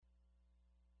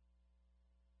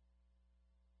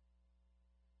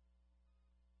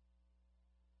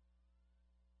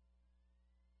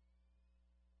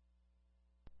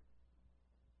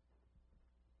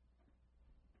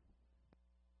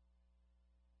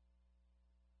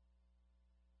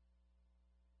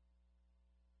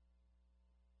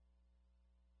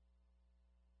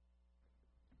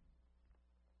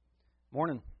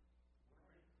Morning.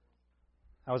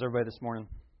 How was everybody this morning?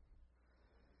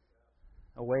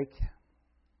 Awake,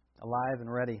 alive,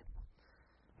 and ready.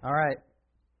 All right.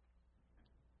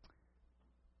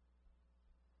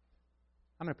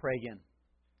 I'm going to pray again.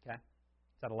 Okay?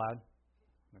 Is that allowed?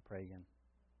 I'm going to pray again.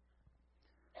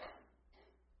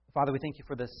 Father, we thank you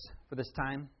for this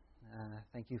time.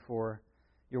 Thank you for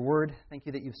your word. Thank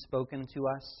you that you've spoken to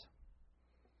us.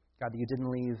 God, that you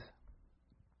didn't leave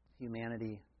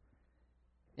humanity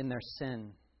in their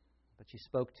sin, but you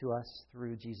spoke to us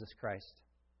through Jesus Christ.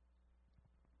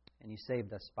 And you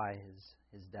saved us by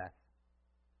His death.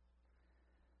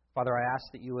 Father, I ask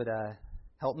that you would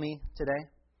help me today.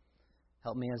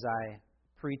 Help me as I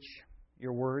preach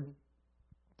your word,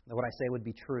 that what I say would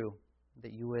be true,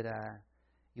 that you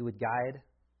would guide,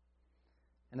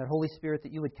 and that Holy Spirit,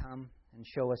 that you would come and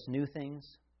show us new things,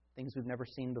 things we've never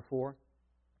seen before,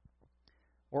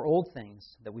 or old things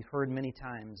that we've heard many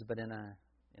times, but in a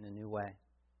new way.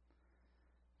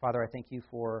 Father, I thank you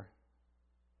for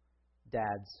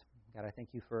dads. God, I thank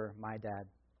you for my dad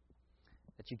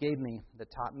that you gave me,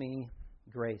 that taught me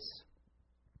grace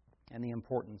and the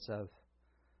importance of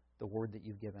the word that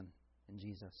you've given in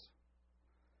Jesus.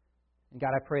 And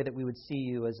God, I pray that we would see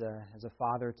you as a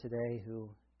father today who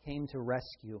came to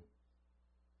rescue,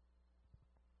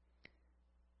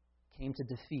 came to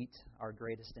defeat our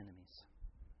greatest enemies.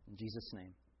 In Jesus'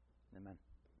 name, amen.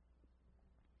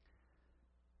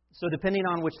 So depending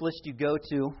on which list you go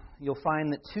to, you'll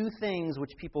find that two things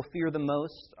which people fear the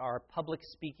most are public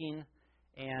speaking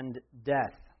and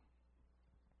death.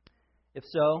 If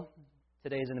so,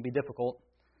 today's going to be difficult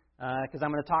because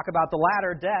I'm going to talk about the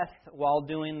latter, death, while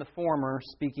doing the former,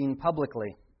 speaking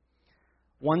publicly.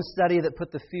 One study that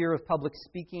put the fear of public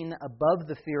speaking above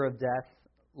the fear of death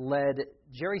led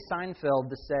Jerry Seinfeld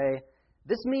to say,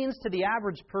 "This means to the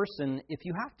average person, if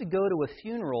you have to go to a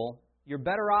funeral, you're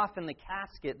better off in the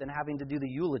casket than having to do the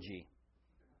eulogy."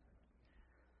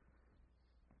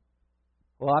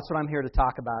 Well, that's what I'm here to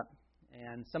talk about.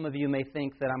 And some of you may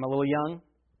think that I'm a little young,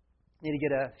 need to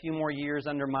get a few more years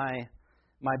under my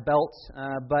belt.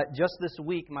 But just this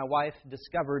week, my wife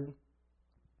discovered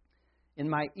in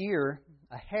my ear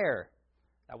a hair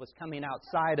that was coming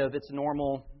outside of its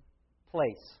normal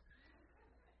place.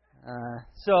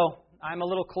 So I'm a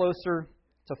little closer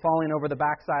to falling over the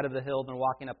backside of the hill than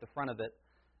walking up the front of it.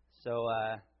 So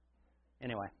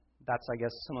anyway, that's, I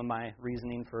guess, some of my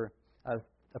reasoning for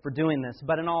doing this.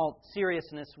 But in all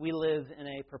seriousness, we live in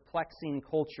a perplexing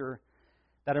culture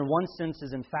that in one sense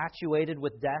is infatuated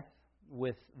with death,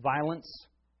 with violence,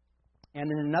 and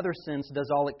in another sense does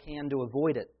all it can to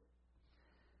avoid it.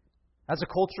 As a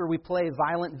culture, we play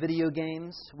violent video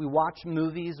games. We watch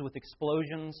movies with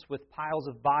explosions, with piles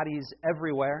of bodies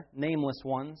everywhere, nameless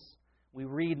ones. We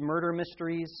read murder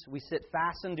mysteries. We sit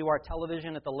fastened to our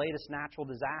television at the latest natural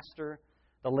disaster,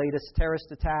 the latest terrorist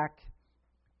attack,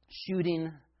 shooting,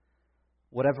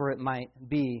 whatever it might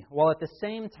be. While at the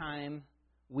same time,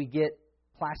 we get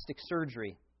plastic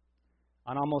surgery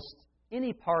on almost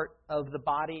any part of the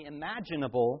body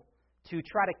imaginable to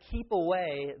try to keep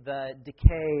away the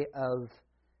decay of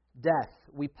death.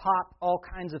 We pop all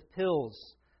kinds of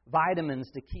pills, vitamins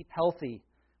to keep healthy.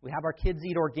 We have our kids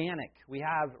eat organic. We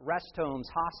have rest homes,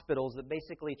 hospitals that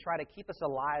basically try to keep us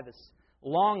alive as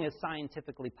long as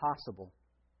scientifically possible.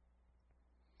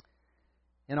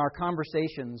 In our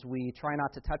conversations, we try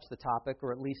not to touch the topic,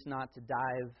 or at least not to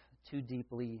dive too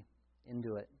deeply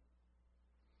into it.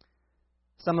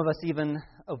 Some of us even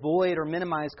avoid or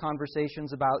minimize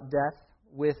conversations about death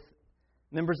with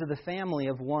members of the family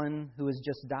of one who has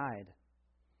just died.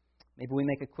 Maybe we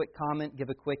make a quick comment, give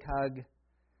a quick hug,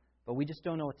 but we just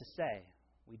don't know what to say.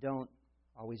 We don't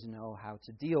always know how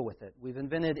to deal with it. We've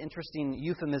invented interesting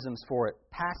euphemisms for it.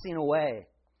 Passing away,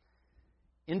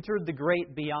 entered the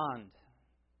great beyond,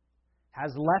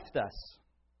 has left us.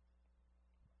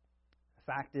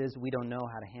 The fact is, we don't know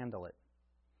how to handle it.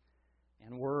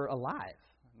 And we're alive.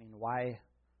 I mean, why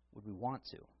would we want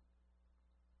to?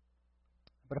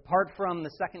 But apart from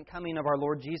the second coming of our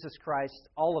Lord Jesus Christ,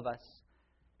 all of us,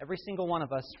 every single one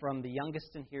of us, from the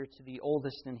youngest in here to the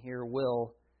oldest in here,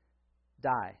 will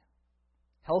die.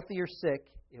 Healthy or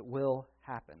sick, it will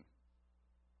happen.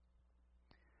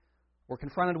 We're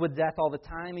confronted with death all the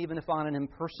time, even if on an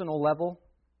impersonal level.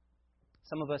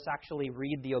 Some of us actually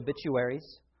read the obituaries.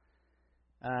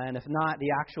 And if not the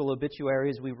actual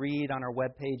obituaries we read on our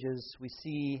web pages, we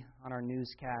see on our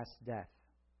newscast death.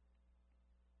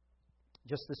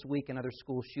 Just this week, another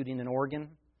school shooting in Oregon,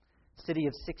 city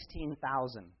of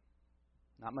 16,000,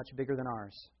 not much bigger than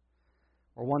ours.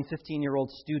 Or one 15-year-old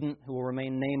student who will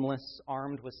remain nameless,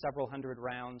 armed with several hundred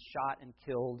rounds, shot and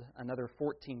killed another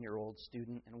 14-year-old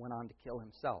student and went on to kill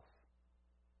himself.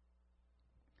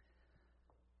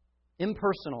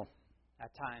 Impersonal at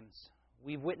times.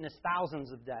 We've witnessed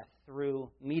thousands of deaths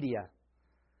through media,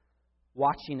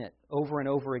 watching it over and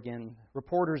over again,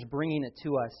 reporters bringing it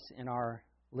to us in our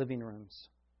living rooms.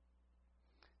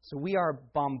 So we are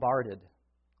bombarded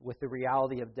with the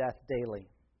reality of death daily.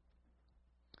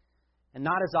 And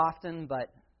not as often, but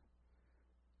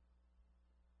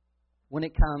when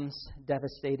it comes,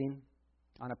 devastating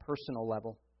on a personal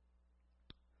level.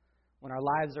 When our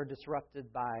lives are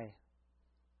disrupted by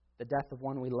the death of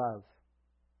one we love.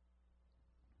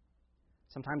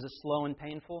 Sometimes it's slow and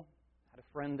painful. I had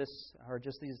a friend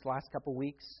just these last couple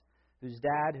weeks whose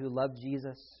dad, who loved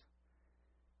Jesus,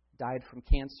 died from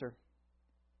cancer.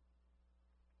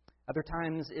 Other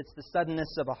times, it's the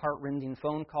suddenness of a heart-rending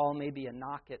phone call, maybe a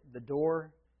knock at the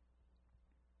door.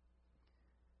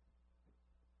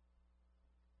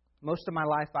 Most of my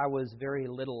life, I was very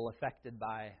little affected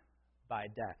by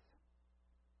death.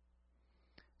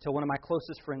 Till one of my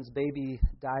closest friends' baby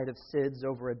died of SIDS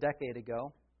over a decade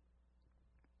ago.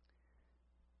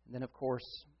 And then, of course,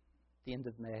 the end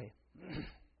of May.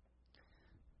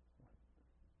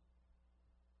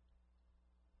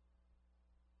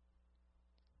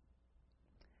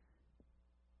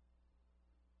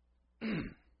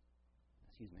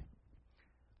 Excuse me.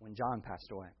 When John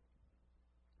passed away,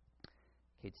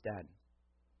 Kate's dad.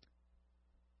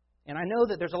 And I know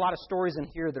that there's a lot of stories in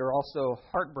here that are also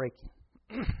heartbreaking.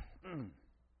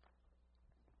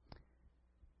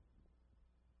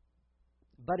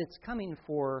 But it's coming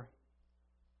for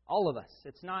all of us.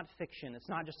 It's not fiction. It's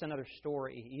not just another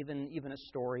story, even a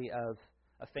story of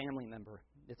a family member.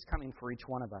 It's coming for each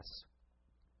one of us.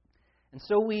 And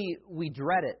so we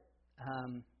dread it.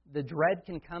 The dread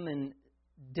can come in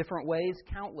different ways,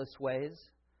 countless ways.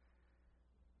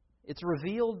 It's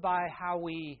revealed by how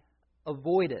we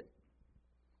avoid it.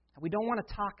 We don't want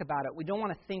to talk about it. We don't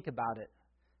want to think about it.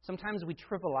 Sometimes we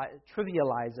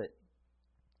trivialize it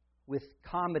with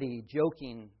comedy,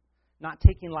 joking, not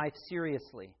taking life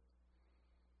seriously.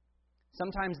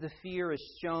 Sometimes the fear is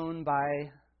shown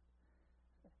by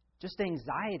just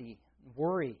anxiety,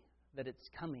 worry that it's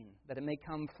coming, that it may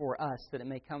come for us, that it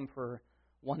may come for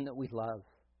one that we love.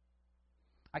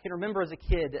 I can remember as a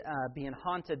kid being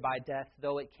haunted by death,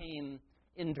 though it came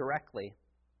indirectly.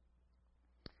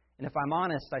 And if I'm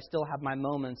honest, I still have my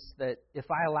moments that, if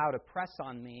I allowed a press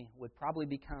on me, would probably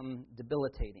become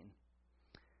debilitating.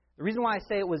 The reason why I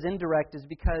say it was indirect is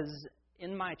because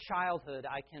in my childhood,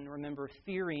 I can remember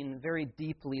fearing very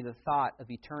deeply the thought of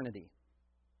eternity.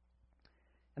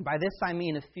 And by this I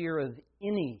mean a fear of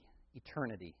any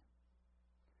eternity.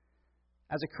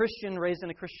 As a Christian raised in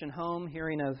a Christian home,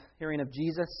 hearing of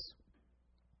Jesus,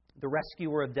 the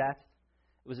rescuer of death,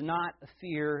 it was not a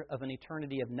fear of an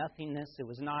eternity of nothingness. It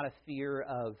was not a fear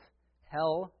of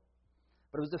hell,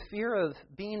 but it was a fear of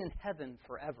being in heaven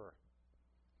forever.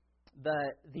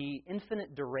 The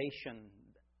infinite duration,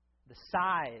 the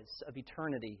size of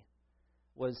eternity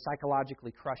was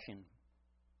psychologically crushing.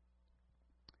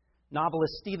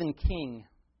 Novelist Stephen King,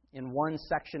 in one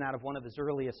section out of one of his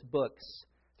earliest books,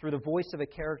 through the voice of a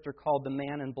character called the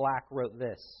Man in Black, wrote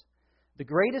this: "The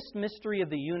greatest mystery of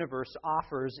the universe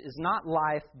offers is not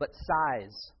life, but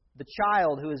size. The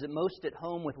child who is at most at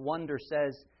home with wonder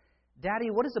says, 'Daddy,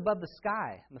 what is above the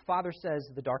sky?' And the father says,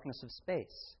 'The darkness of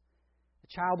space.' The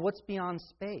child, 'What's beyond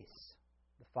space?'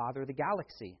 The father, 'The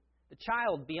galaxy.' The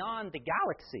child, 'Beyond the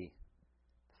galaxy.'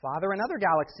 The father, 'Another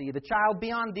galaxy.' The child,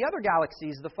 'Beyond the other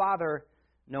galaxies.' The father,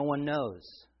 'No one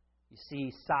knows.' You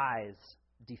see, size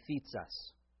defeats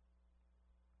us."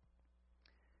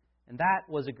 And that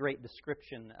was a great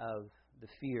description of the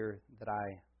fear that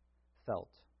I felt.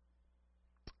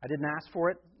 I didn't ask for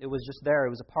it. It was just there. It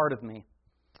was a part of me.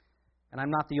 And I'm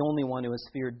not the only one who has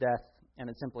feared death and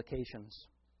its implications.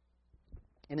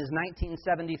 In his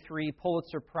 1973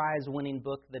 Pulitzer Prize-winning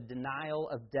book, The Denial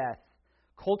of Death,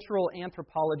 cultural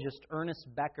anthropologist Ernest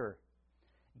Becker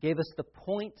gave us the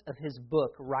point of his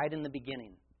book right in the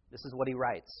beginning. This is what he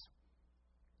writes.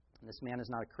 And this man is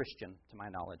not a Christian, to my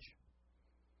knowledge.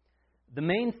 The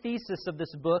main thesis of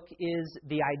this book is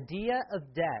the idea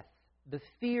of death, the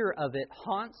fear of it,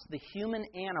 haunts the human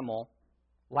animal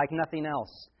like nothing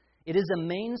else. It is a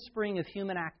mainspring of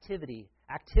human activity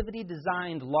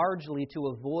designed largely to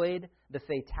avoid the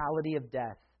fatality of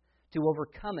death, to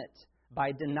overcome it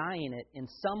by denying it in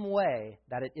some way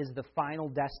that it is the final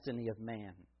destiny of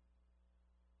man.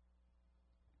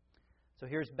 So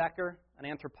here's Becker, an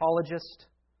anthropologist,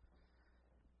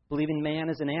 believing man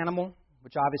is an animal,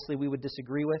 which obviously we would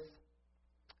disagree with.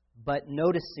 but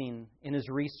noticing in his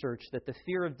research that the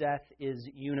fear of death is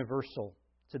universal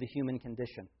to the human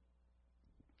condition.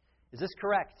 Is this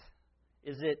correct?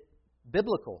 Is it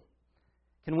biblical?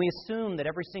 Can we assume that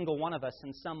every single one of us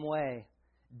in some way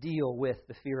deal with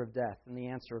the fear of death? And the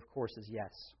answer, of course, is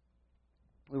yes.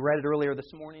 We read it earlier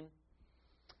this morning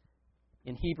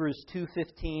in Hebrews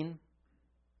 2:15.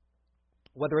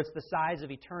 Whether it's the size of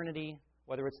eternity,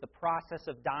 whether it's the process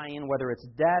of dying, whether it's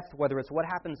death, whether it's what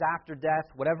happens after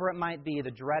death, whatever it might be, the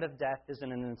dread of death is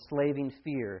an enslaving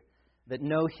fear that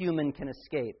no human can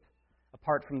escape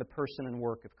apart from the person and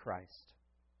work of Christ.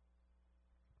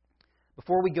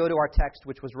 Before we go to our text,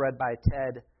 which was read by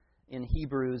Ted in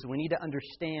Hebrews, we need to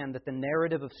understand that the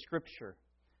narrative of Scripture,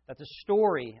 that the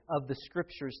story of the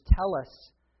Scriptures tell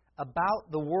us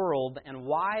about the world and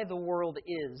why the world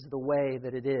is the way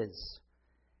that it is.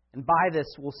 And by this,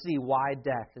 we'll see why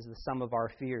death is the sum of our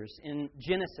fears. In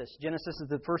Genesis is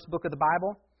the first book of the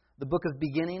Bible, the book of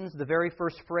beginnings, the very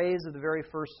first phrase of the very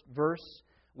first verse.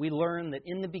 We learn that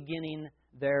in the beginning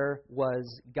there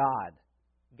was God.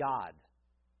 God.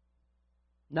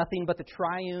 Nothing but the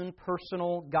triune,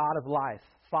 personal God of life,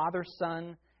 Father,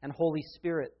 Son, and Holy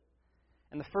Spirit.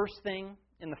 And the first thing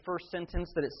in the first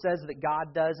sentence that it says that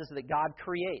God does is that God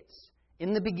creates.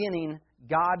 In the beginning,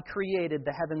 God created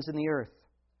the heavens and the earth.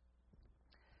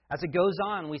 As it goes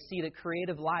on, we see that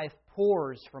creative life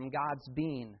pours from God's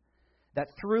being, that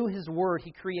through His Word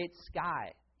He creates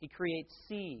sky, He creates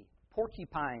sea,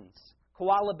 porcupines,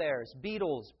 koala bears,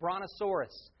 beetles,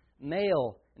 brontosaurus,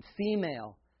 male and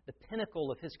female, the pinnacle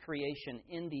of His creation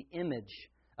in the image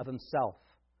of Himself.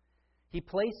 He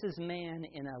places man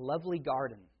in a lovely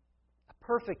garden, a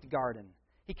perfect garden.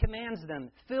 He commands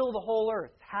them, fill the whole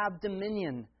earth, have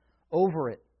dominion over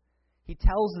it. He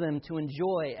tells them to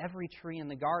enjoy every tree in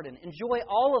the garden. Enjoy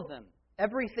all of them,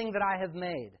 everything that I have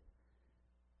made.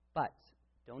 But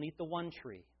don't eat the one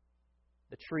tree,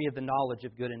 the tree of the knowledge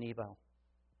of good and evil.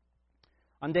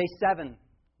 On day 7,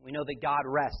 we know that God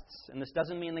rests. And this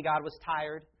doesn't mean that God was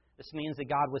tired. This means that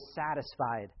God was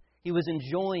satisfied. He was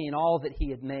enjoying all that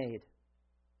He had made.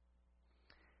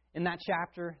 In that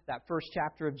chapter, that first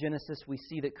chapter of Genesis, we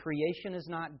see that creation is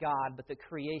not God, but that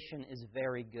creation is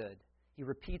very good. He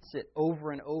repeats it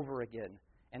over and over again.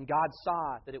 And God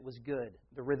saw that it was good.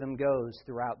 The rhythm goes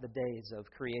throughout the days of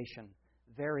creation.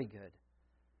 Very good.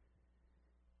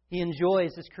 He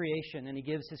enjoys His creation, and He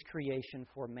gives His creation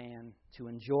for man to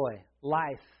enjoy.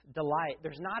 Life, delight.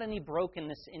 There's not any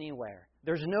brokenness anywhere.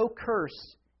 There's no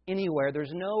curse anywhere.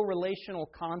 There's no relational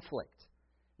conflict.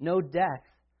 No death.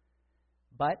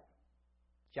 But,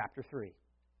 chapter 3.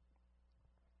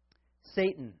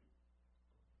 Satan,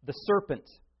 the serpent,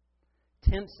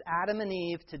 tempts Adam and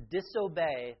Eve to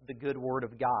disobey the good word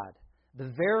of God,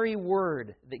 the very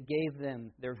word that gave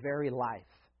them their very life.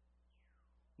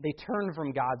 They turn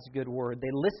from God's good word. They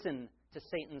listen to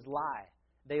Satan's lie.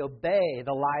 They obey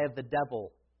the lie of the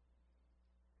devil.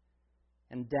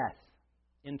 And death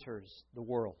enters the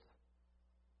world.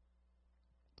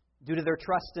 Due to their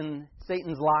trust in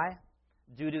Satan's lie,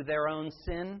 due to their own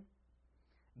sin,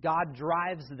 God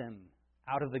drives them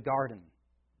out of the garden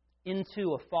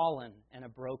into a fallen and a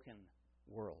broken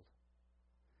world.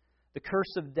 The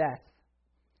curse of death,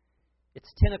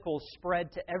 its tentacles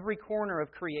spread to every corner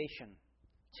of creation,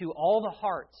 to all the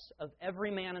hearts of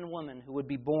every man and woman who would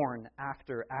be born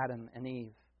after Adam and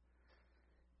Eve,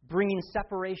 bringing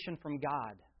separation from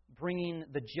God, bringing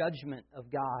the judgment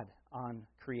of God on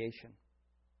creation.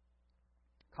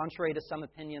 Contrary to some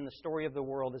opinion, the story of the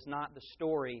world is not the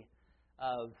story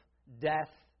of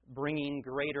death bringing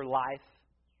greater life,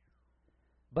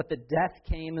 but that death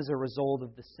came as a result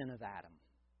of the sin of Adam.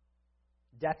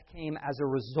 Death came as a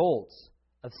result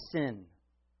of sin,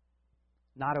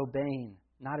 not obeying,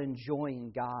 not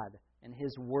enjoying God and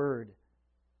His Word.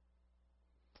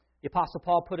 The Apostle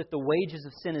Paul put it, the wages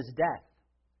of sin is death.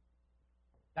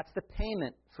 That's the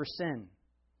payment for sin.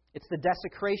 It's the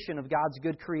desecration of God's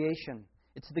good creation.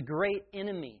 It's the great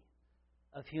enemy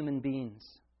of human beings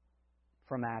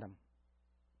from Adam.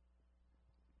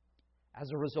 As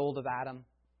a result of Adam,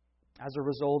 as a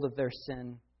result of their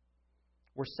sin,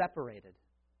 we're separated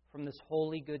from this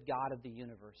holy, good God of the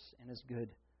universe and His good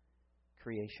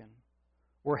creation.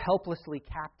 We're helplessly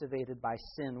captivated by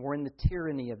sin. We're in the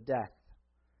tyranny of death.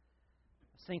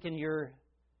 I was thinking your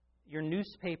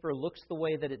newspaper looks the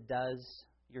way that it does.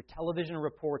 Your television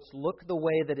reports look the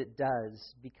way that it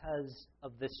does because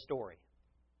of this story.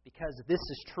 Because this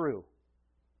is true.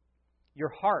 Your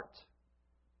heart,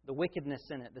 the wickedness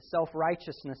in it, the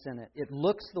self-righteousness in it, it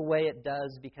looks the way it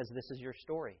does because this is your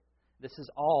story. This is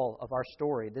all of our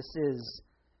story. This is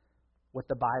what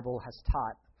the Bible has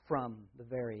taught from the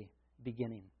very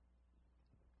beginning.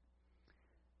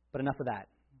 But enough of that.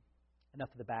 Enough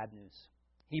of the bad news.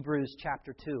 Hebrews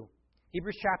chapter 2.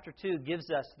 Hebrews chapter 2 gives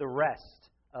us the rest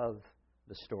of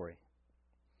the story.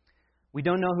 We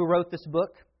don't know who wrote this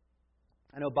book.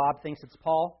 I know Bob thinks it's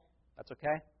Paul. That's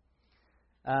okay.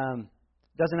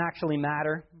 Doesn't actually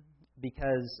matter,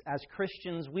 because as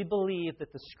Christians, we believe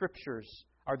that the Scriptures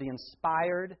are the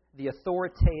inspired, the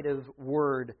authoritative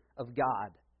Word of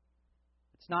God.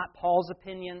 It's not Paul's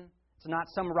opinion. It's not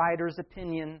some writer's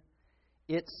opinion.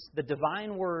 It's the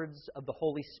divine words of the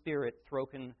Holy Spirit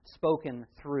spoken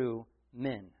through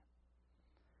men.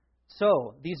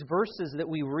 So, these verses that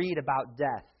we read about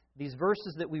death, these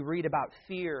verses that we read about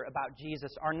fear, about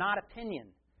Jesus, are not opinion.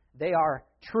 They are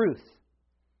truth.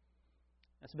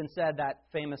 It's been said, that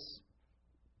famous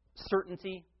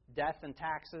certainty, death and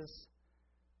taxes,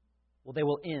 well, they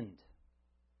will end.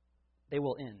 They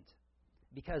will end.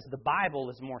 Because the Bible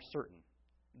is more certain.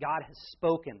 God has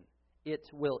spoken. It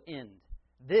will end.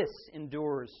 This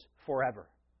endures forever.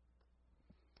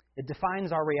 It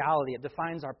defines our reality. It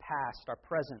defines our past, our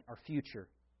present, our future.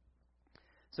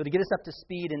 So to get us up to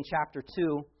speed in chapter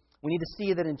 2, we need to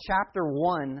see that in chapter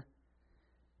 1,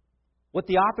 what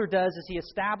the author does is he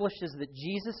establishes that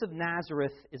Jesus of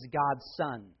Nazareth is God's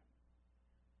Son.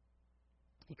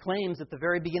 He claims at the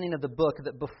very beginning of the book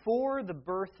that before the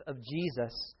birth of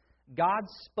Jesus, God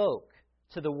spoke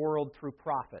to the world through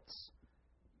prophets,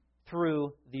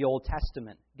 through the Old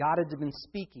Testament. God had been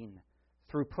speaking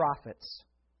through prophets,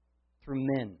 through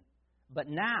men. But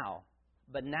now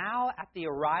at the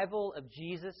arrival of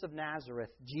Jesus of Nazareth,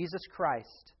 Jesus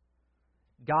Christ,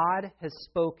 God has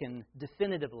spoken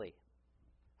definitively,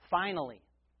 finally,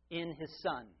 in His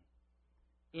Son,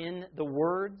 in the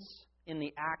words, in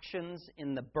the actions,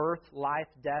 in the birth, life,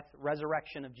 death,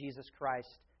 resurrection of Jesus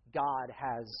Christ. God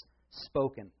has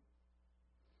spoken.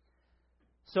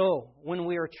 So, when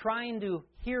we are trying to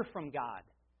hear from God,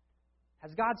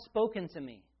 has God spoken to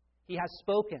me? He has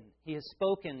spoken. He has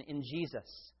spoken in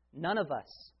Jesus. None of us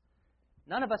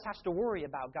has to worry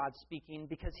about God speaking,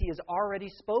 because He has already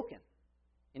spoken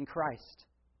in Christ.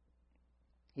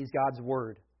 He's God's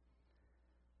Word.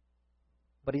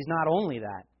 But He's not only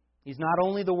that. He's not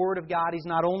only the Word of God. He's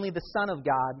not only the Son of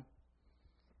God.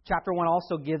 Chapter 1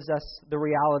 also gives us the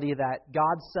reality that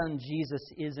God's Son, Jesus,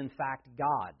 is in fact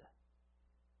God.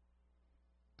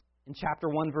 In chapter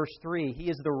 1, verse 3, He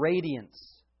is the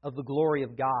radiance of the glory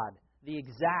of God, the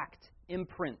exact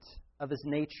imprint of His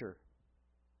nature.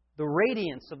 The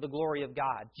radiance of the glory of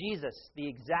God. Jesus, the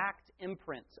exact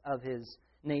imprint of His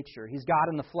nature. He's God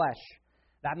in the flesh.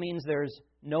 That means there's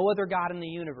no other God in the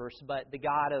universe but the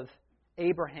God of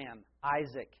Abraham,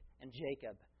 Isaac, and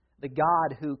Jacob. The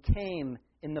God who came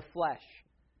in the flesh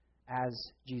as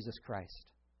Jesus Christ.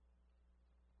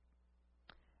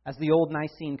 As the old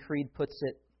Nicene Creed puts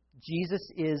it, Jesus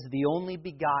is the only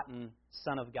begotten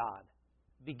Son of God,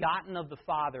 begotten of the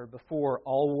Father before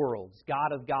all worlds,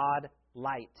 God of God,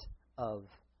 light of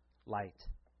light,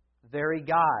 very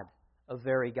God of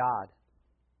very God.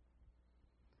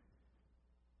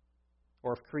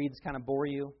 Or if creeds kind of bore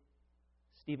you,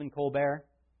 Stephen Colbert,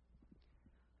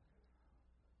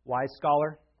 wise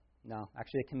scholar, no,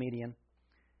 actually a comedian,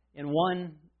 in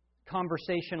one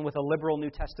conversation with a liberal New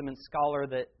Testament scholar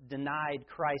that denied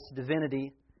Christ's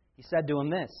divinity, he said to him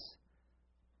this: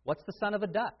 "What's the son of a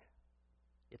duck?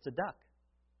 It's a duck."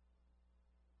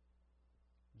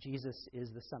 Jesus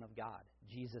is the Son of God.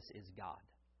 Jesus is God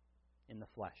in the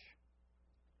flesh.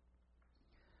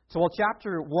 So while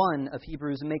chapter 1 of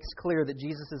Hebrews makes clear that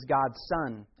Jesus is God's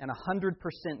Son and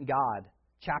 100% God,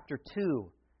 chapter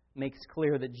 2 makes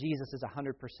clear that Jesus is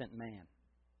 100% man.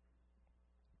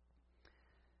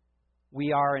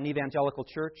 We are an evangelical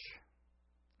church,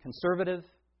 conservative.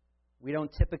 We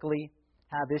don't typically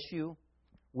have issue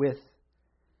with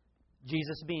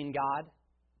Jesus being God.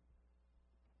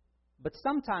 But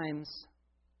sometimes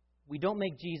we don't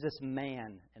make Jesus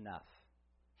man enough,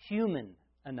 human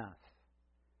enough.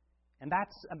 And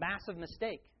that's a massive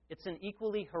mistake. It's an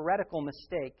equally heretical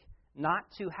mistake not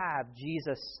to have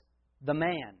Jesus the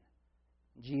man,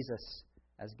 Jesus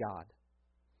as God.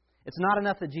 It's not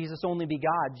enough that Jesus only be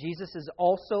God. Jesus is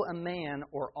also a man,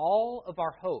 or all of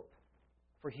our hope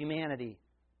for humanity,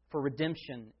 for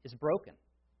redemption, is broken.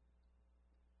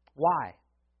 Why?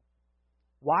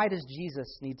 Why does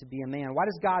Jesus need to be a man? Why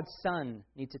does God's Son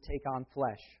need to take on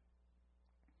flesh?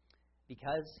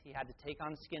 Because He had to take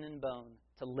on skin and bone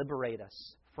to liberate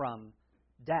us from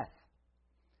death.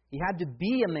 He had to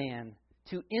be a man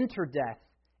to enter death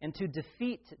and to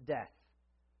defeat death,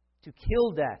 to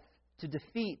kill death, to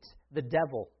defeat the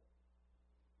devil.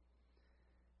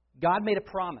 God made a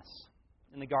promise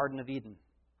in the Garden of Eden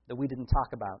that we didn't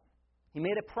talk about. He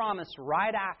made a promise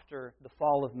right after the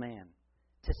fall of man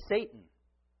to Satan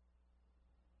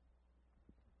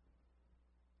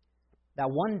that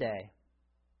one day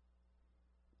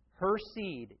her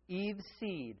seed, Eve's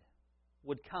seed,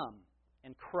 would come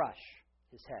and crush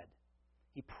his head.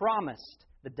 He promised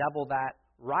the devil that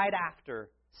right after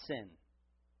sin.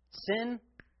 Sin,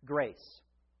 grace.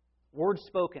 Word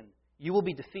spoken, you will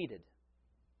be defeated.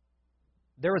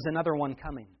 There is another one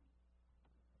coming.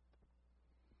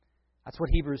 That's what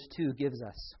Hebrews 2 gives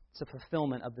us. It's a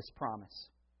fulfillment of this promise.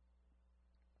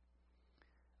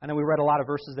 I know we read a lot of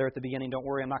verses there at the beginning. Don't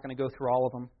worry, I'm not going to go through all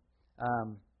of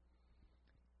them.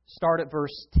 Start at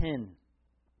verse 10.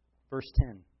 Verse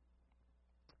 10.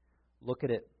 Look at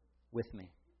it with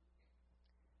me.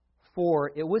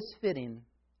 For it was fitting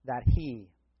that He,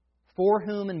 for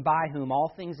whom and by whom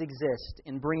all things exist,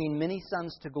 in bringing many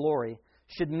sons to glory,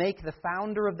 should make the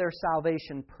founder of their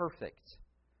salvation perfect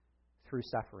through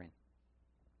suffering.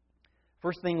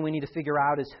 First thing we need to figure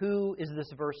out is who is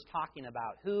this verse talking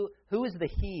about? Who is the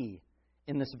He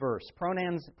in this verse?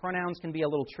 Pronouns can be a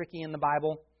little tricky in the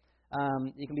Bible.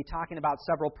 You can be talking about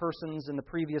several persons in the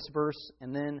previous verse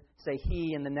and then say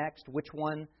He in the next. Which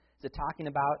one is it talking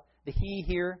about? The He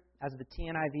here, as the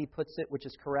TNIV puts it, which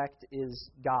is correct,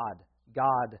 is God.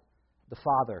 God the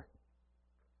Father.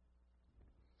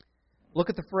 Look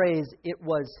at the phrase, it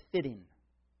was fitting.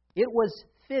 It was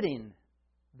fitting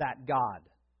that God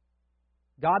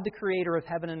the creator of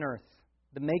heaven and earth,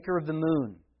 the maker of the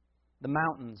moon, the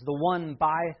mountains, the one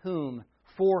by whom,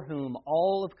 for whom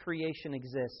all of creation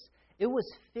exists, it was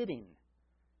fitting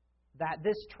that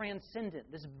this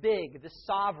transcendent, this big, this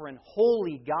sovereign,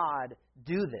 holy God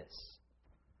do this.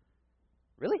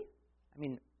 Really? I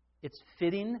mean, it's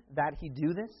fitting that He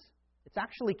do this? It's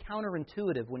actually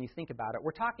counterintuitive when you think about it.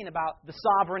 We're talking about the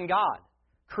sovereign God,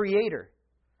 Creator.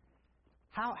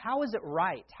 How is it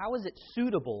right? How is it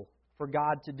suitable for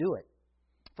God to do it?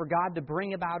 For God to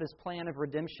bring about His plan of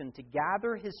redemption, to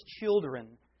gather His children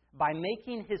by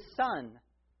making His Son,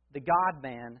 the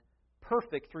God-man,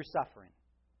 perfect through suffering.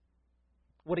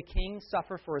 Would a king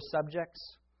suffer for his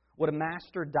subjects? Would a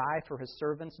master die for his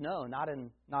servants? No, not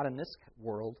in this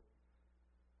world.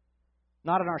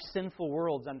 Not in our sinful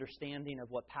world's understanding of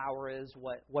what power is,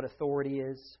 what authority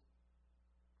is.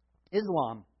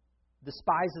 Islam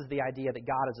despises the idea that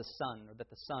God is a son or that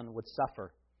the son would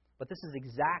suffer. But this is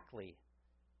exactly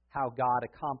how God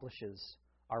accomplishes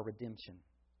our redemption.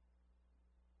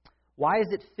 Why is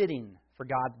it fitting for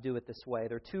God to do it this way?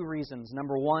 There are two reasons.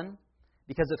 Number one,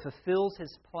 because it fulfills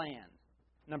His plan.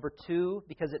 Number two,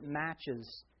 because it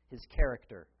matches His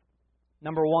character.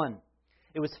 Number one,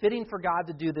 it was fitting for God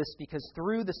to do this because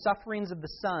through the sufferings of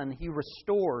the Son, He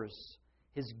restores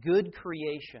His good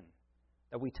creation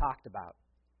that we talked about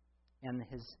and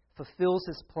fulfills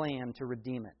His plan to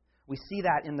redeem it. We see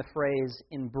that in the phrase,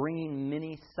 in bringing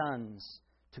many sons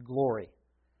to glory.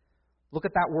 Look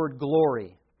at that word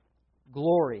glory.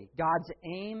 Glory. God's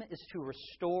aim is to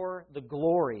restore the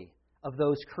glory of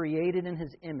those created in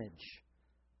His image,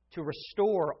 to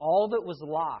restore all that was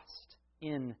lost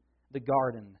in the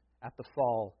garden at the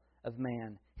fall of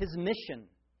man. His mission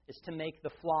is to make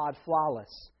the flawed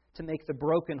flawless, to make the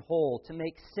broken whole, to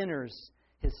make sinners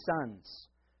His sons.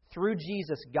 Through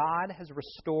Jesus, God has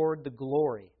restored the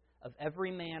glory of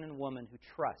every man and woman who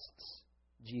trusts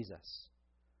Jesus.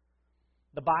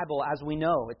 The Bible, as we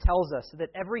know, it tells us that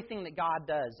everything that God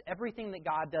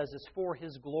does is for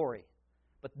His glory.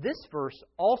 But this verse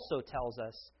also tells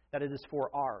us that it is for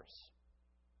ours.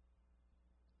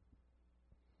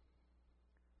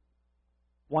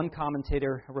 One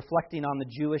commentator, reflecting on the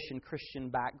Jewish and Christian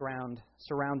background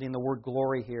surrounding the word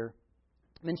glory here,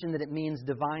 mentioned that it means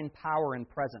divine power and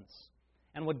presence.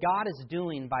 And what God is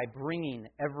doing by bringing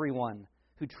everyone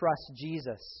who trusts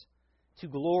Jesus to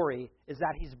glory is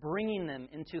that He's bringing them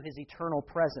into His eternal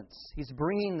presence. He's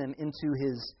bringing them into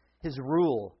His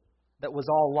rule that was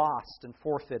all lost and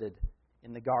forfeited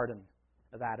in the garden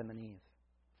of Adam and Eve.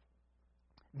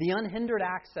 The unhindered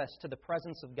access to the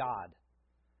presence of God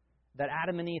that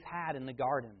Adam and Eve had in the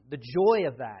garden, the joy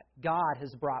of that, God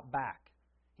has brought back.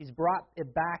 He's brought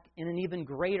it back in an even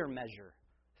greater measure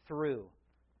through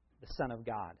the Son of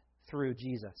God, through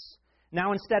Jesus.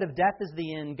 Now, instead of death as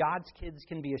the end, God's kids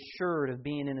can be assured of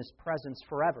being in His presence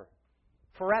forever.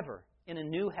 Forever, in a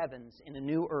new heavens, in a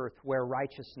new earth where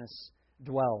righteousness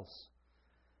dwells.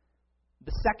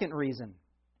 The second reason,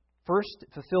 first,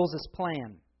 it fulfills His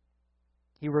plan.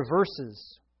 He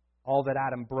reverses all that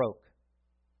Adam broke.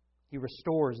 He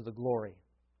restores the glory.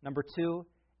 Number two,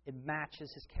 it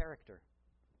matches His character.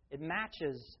 It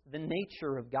matches the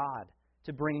nature of God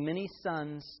to bring many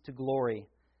sons to glory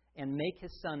and make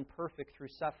His Son perfect through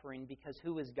suffering, because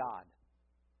who is God?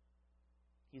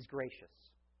 He's gracious.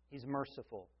 He's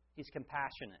merciful. He's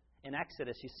compassionate. In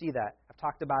Exodus, you see that. I've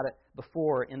talked about it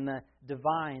before in the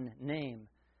divine name.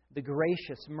 The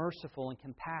gracious, merciful, and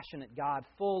compassionate God,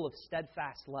 full of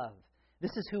steadfast love.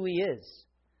 This is who He is.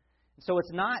 So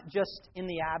it's not just in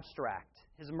the abstract.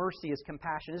 His mercy, His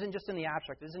compassion isn't just in the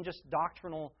abstract. It isn't just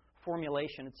doctrinal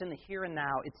formulation. It's in the here and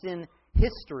now. It's in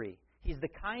history. He's the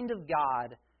kind of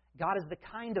God. God is the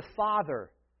kind of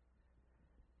Father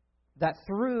that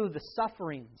through the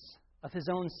sufferings of His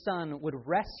own Son would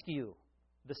rescue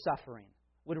the suffering,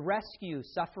 would rescue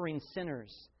suffering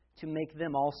sinners to make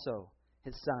them also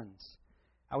His sons.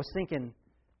 I was thinking,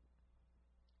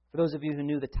 for those of you who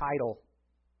knew the title,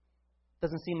 it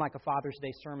doesn't seem like a Father's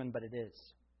Day sermon, but it is.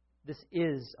 This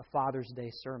is a Father's Day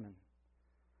sermon.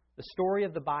 The story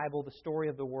of the Bible, the story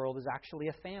of the world, is actually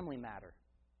a family matter.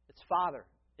 It's Father,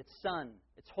 it's Son,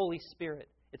 it's Holy Spirit.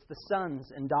 It's the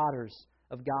sons and daughters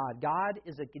of God. God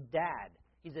is a dad.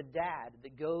 He's a dad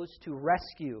that goes to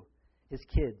rescue His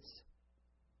kids.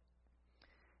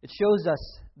 It shows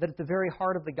us that at the very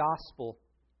heart of the gospel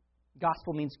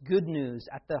means good news.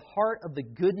 At the heart of the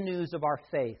good news of our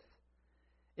faith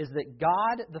is that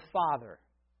God the Father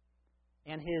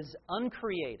and His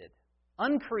uncreated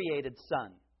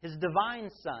Son, His divine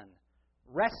Son,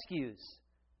 rescues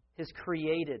His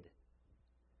created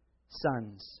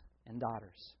sons and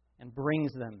daughters and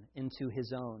brings them into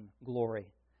His own glory.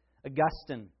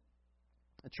 Augustine,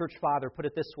 a church father, put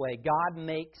it this way: God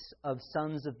makes of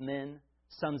sons of men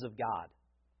sons of God,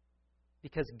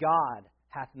 because God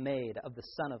hath made of the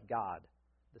Son of God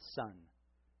the Son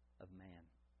of man.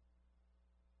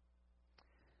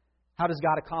 How does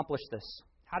God accomplish this?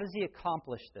 How does He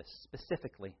accomplish this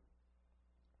specifically?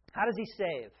 How does He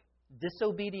save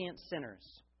disobedient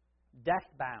sinners,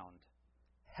 death-bound,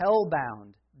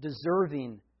 hell-bound,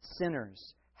 deserving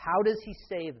sinners? How does He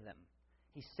save them?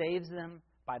 He saves them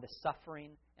by the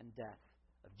suffering and death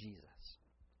of Jesus.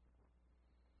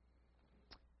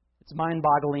 It's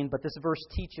mind-boggling, but this verse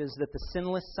teaches that the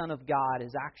sinless Son of God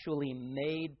is actually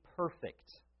made perfect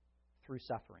through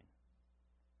suffering.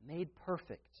 Made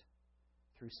perfect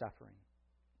through suffering.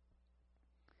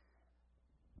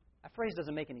 That phrase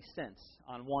doesn't make any sense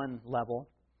on one level.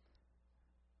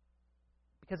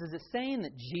 Because is it saying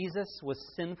that Jesus was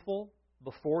sinful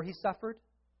before He suffered?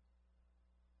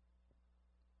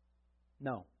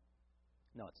 No.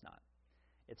 No, it's not.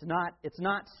 It's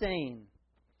not saying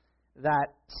that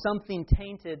something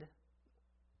tainted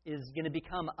is going to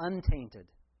become untainted.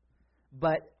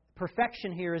 But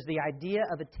perfection here is the idea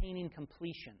of attaining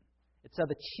completion. It's of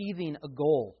achieving a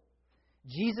goal.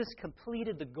 Jesus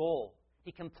completed the goal.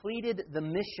 He completed the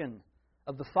mission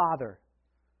of the Father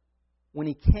when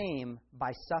He came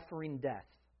by suffering death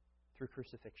through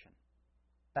crucifixion.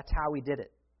 That's how He did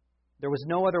it. There was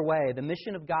no other way. The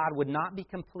mission of God would not be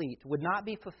complete, would not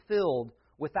be fulfilled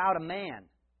without a man,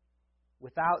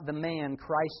 without the man,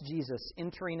 Christ Jesus,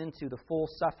 entering into the full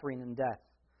suffering and death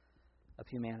of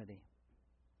humanity.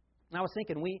 And I was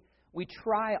thinking, we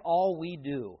try all we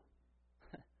do.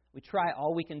 We try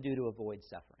all we can do to avoid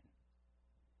suffering.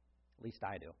 At least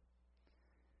I do.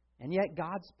 And yet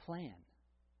God's plan,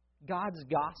 God's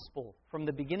gospel from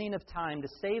the beginning of time to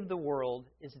save the world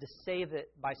is to save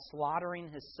it by slaughtering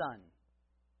His Son,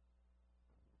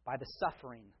 by the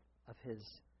suffering of His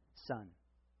Son.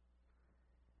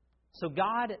 So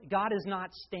God is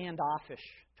not standoffish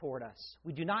toward us.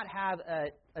 We do not have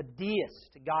a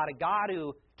deist God, a God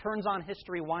who turns on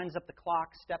history, winds up the clock,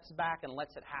 steps back, and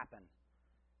lets it happen.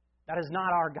 That is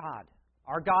not our God.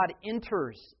 Our God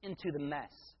enters into the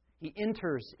mess. He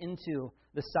enters into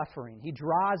the suffering. He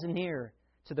draws near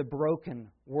to the broken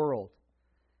world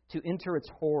to enter its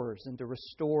horrors and to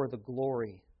restore the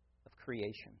glory of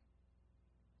creation.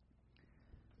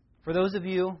 For those of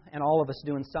you, and all of us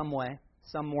do in some way,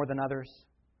 some more than others,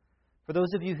 for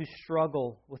those of you who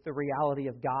struggle with the reality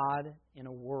of God in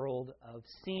a world of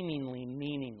seemingly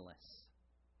meaningless,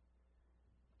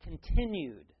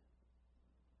 continued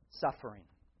suffering,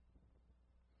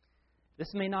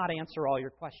 this may not answer all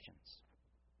your questions,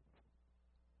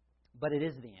 but it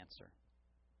is the answer.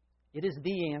 It is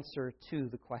the answer to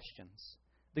the questions.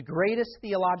 The greatest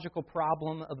theological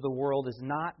problem of the world is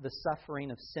not the suffering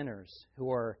of sinners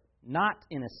who are not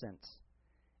innocent.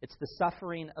 It's the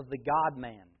suffering of the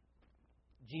God-man,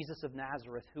 Jesus of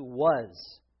Nazareth, who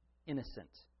was innocent.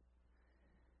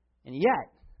 And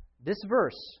yet, this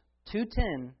verse,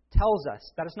 2:10, tells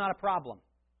us that it's not a problem.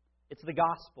 It's the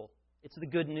gospel. It's the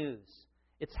good news.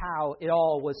 It's how it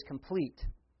all was complete.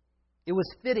 It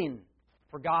was fitting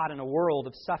for God in a world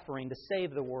of suffering to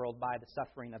save the world by the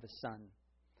suffering of His Son.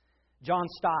 John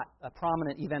Stott, a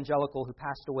prominent evangelical who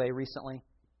passed away recently,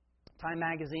 Time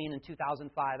magazine in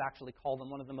 2005 actually called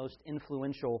him one of the most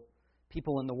influential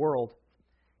people in the world.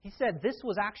 He said this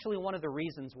was actually one of the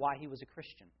reasons why he was a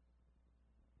Christian.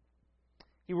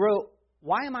 He wrote,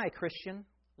 "Why am I a Christian?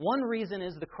 One reason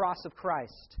is the cross of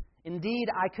Christ. Indeed,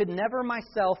 I could never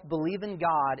myself believe in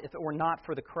God if it were not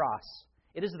for the cross.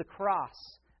 It is the cross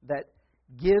that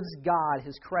gives God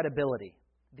His credibility.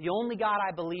 The only God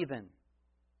I believe in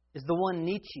is the one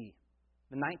Nietzsche,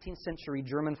 the 19th century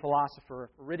German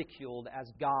philosopher, ridiculed as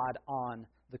God on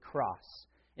the cross.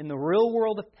 In the real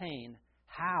world of pain,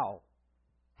 how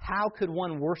could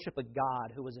one worship a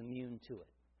God who was immune to it?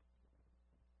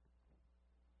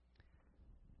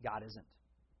 God isn't.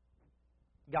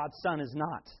 God's Son is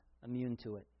not immune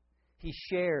to it. He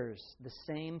shares the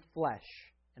same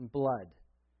flesh and blood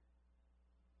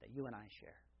that you and I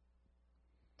share.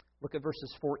 Look at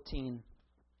verses 14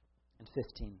 and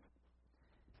 15.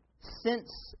 Since,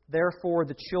 therefore,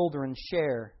 the children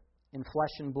share in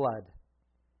flesh and blood,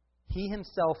 He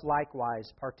Himself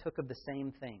likewise partook of the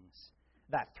same things,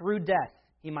 that through death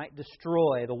He might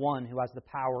destroy the one who has the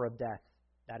power of death,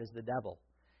 that is the devil,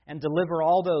 and deliver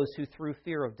all those who through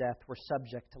fear of death were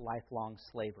subject to lifelong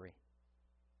slavery.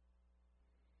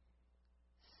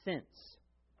 Since.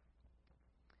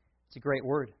 It's a great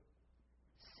word.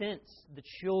 Since the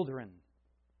children.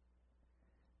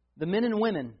 The men and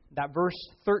women, that verse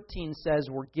 13 says,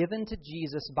 were given to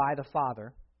Jesus by the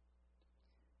Father.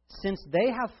 Since they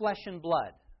have flesh and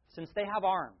blood, since they have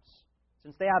arms,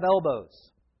 since they have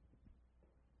elbows,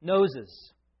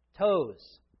 noses,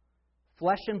 toes,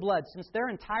 flesh and blood, since they're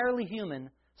entirely human,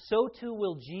 so too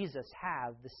will Jesus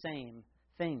have the same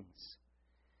things.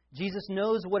 Jesus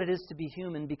knows what it is to be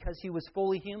human because He was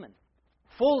fully human.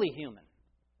 Fully human.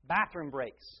 Bathroom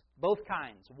breaks. Both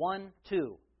kinds. 1,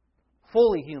 2.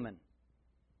 Fully human.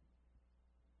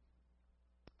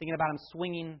 Thinking about Him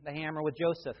swinging the hammer with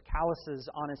Joseph. Calluses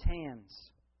on His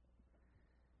hands.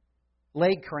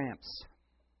 Leg cramps.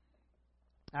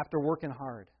 After working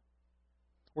hard.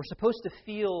 We're supposed to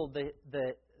feel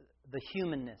the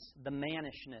humanness, the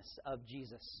mannishness of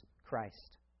Jesus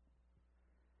Christ.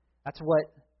 That's what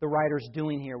the writer's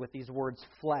doing here with these words,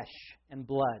 flesh and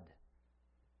blood.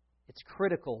 It's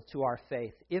critical to our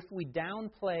faith. If we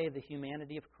downplay the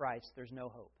humanity of Christ, there's no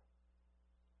hope.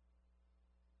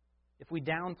 If we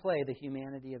downplay the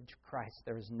humanity of Christ,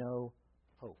 there is no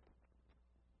hope.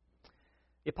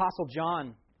 The Apostle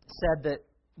John said that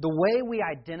the way we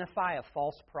identify a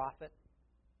false prophet,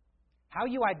 how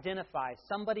you identify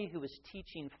somebody who is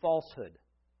teaching falsehood,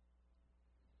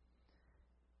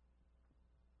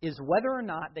 is whether or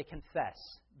not they confess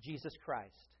Jesus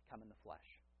Christ come in the flesh.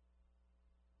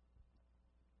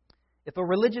 If a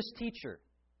religious teacher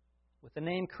with the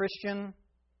name Christian,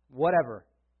 whatever,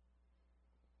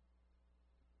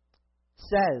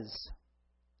 says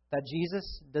that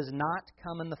Jesus does not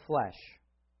come in the flesh,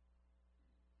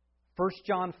 1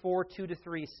 John 4,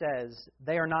 2-3 says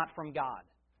they are not from God.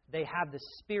 They have the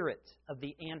spirit of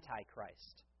the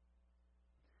Antichrist.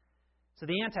 So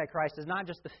the Antichrist is not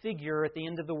just the figure at the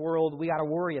end of the world we got to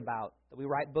worry about, that we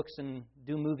write books and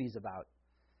do movies about.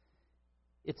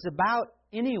 It's about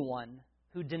anyone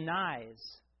who denies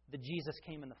that Jesus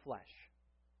came in the flesh.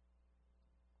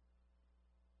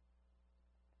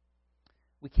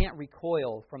 We can't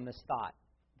recoil from this thought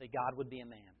that God would be a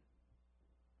man,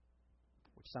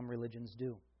 which some religions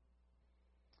do.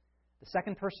 The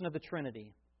second person of the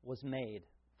Trinity was made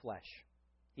flesh.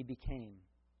 He became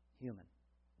human.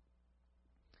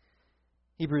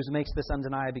 Hebrews makes this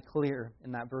undeniably clear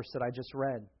in that verse that I just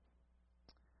read.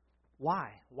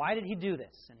 Why? Why did He do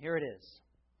this? And here it is.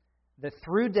 That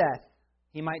through death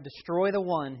He might destroy the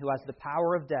one who has the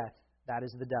power of death, that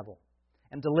is the devil,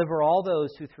 and deliver all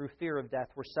those who through fear of death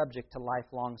were subject to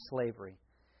lifelong slavery.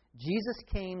 Jesus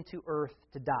came to earth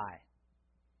to die.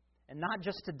 And not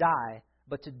just to die,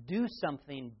 but to do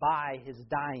something by His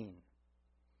dying.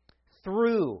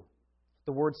 Through,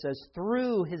 the Word says,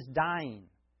 through His dying,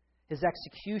 His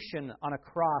execution on a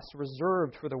cross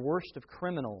reserved for the worst of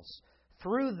criminals,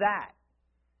 through that,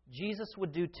 Jesus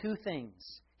would do two things.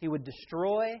 He would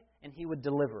destroy and He would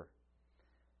deliver.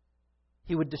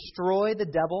 He would destroy the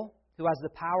devil who has the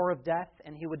power of death,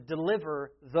 and He would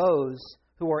deliver those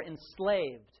who are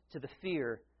enslaved to the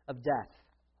fear of death.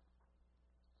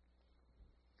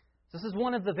 This is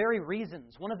one of the very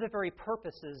reasons, one of the very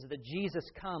purposes that Jesus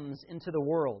comes into the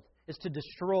world, is to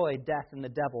destroy death and the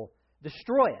devil.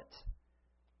 Destroy it.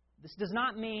 This does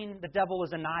not mean the devil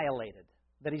is annihilated,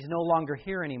 that he's no longer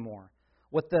here anymore.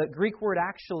 What the Greek word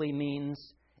actually means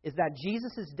is that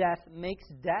Jesus' death makes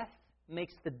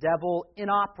the devil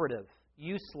inoperative.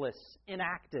 useless,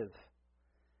 inactive.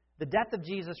 The death of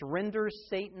Jesus renders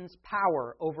Satan's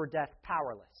power over death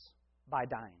powerless by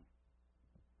dying.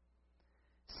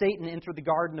 Satan entered the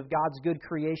garden of God's good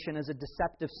creation as a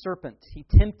deceptive serpent. He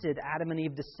tempted Adam and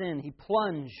Eve to sin. He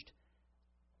plunged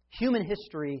human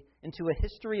history into a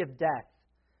history of death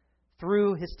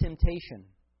through his temptation.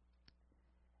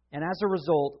 And as a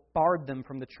result, barred them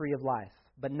from the tree of life.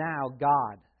 But now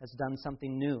God has done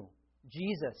something new.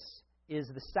 Jesus is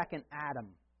the second Adam.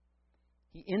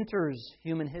 He enters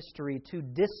human history to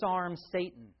disarm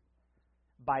Satan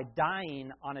by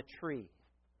dying on a tree,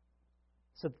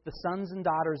 so that the sons and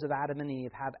daughters of Adam and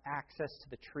Eve have access to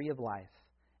the tree of life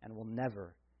and will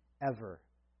never, ever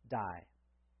die.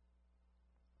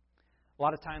 A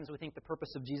lot of times we think the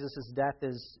purpose of Jesus' death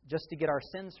is just to get our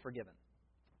sins forgiven.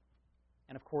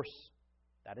 And of course,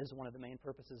 that is one of the main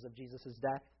purposes of Jesus'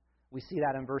 death. We see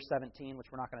that in verse 17, which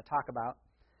we're not going to talk about.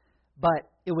 But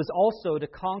it was also to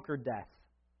conquer death.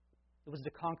 It was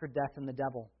to conquer death and the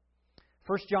devil.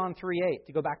 1 John 3:8,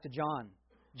 to go back to John.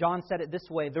 John said it this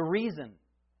way: the reason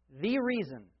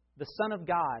the Son of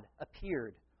God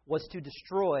appeared was to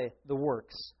destroy the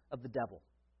works of the devil.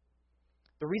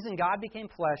 The reason God became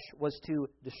flesh was to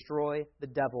destroy the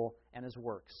devil and his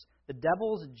works. The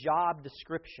devil's job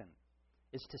description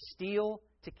is to steal,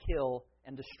 to kill,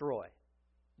 and destroy.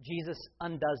 Jesus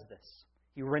undoes this.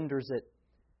 He renders it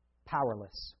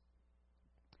powerless.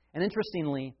 And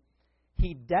interestingly,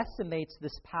 he decimates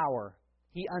this power.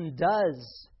 He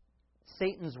undoes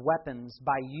Satan's weapons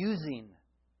by using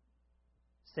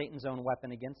Satan's own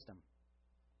weapon against him.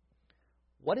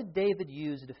 What did David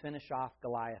use to finish off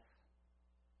Goliath,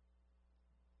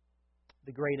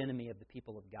 the great enemy of the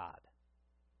people of God?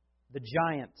 The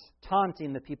giant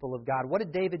taunting the people of God. What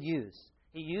did David use?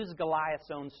 He used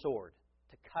Goliath's own sword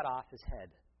to cut off his head.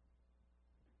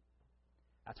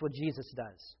 That's what Jesus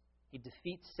does. He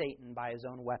defeats Satan by his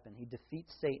own weapon. He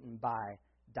defeats Satan by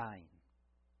dying.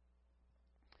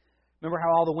 Remember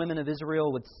how all the women of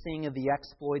Israel would sing of the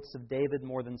exploits of David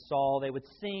more than Saul? They would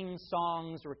sing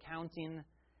songs recounting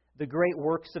the great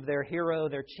works of their hero,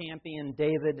 their champion,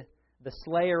 David, the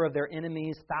slayer of their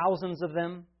enemies, thousands of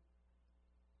them.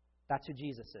 That's who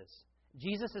Jesus is.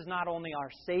 Jesus is not only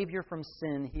our Savior from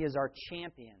sin, He is our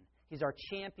champion. He's our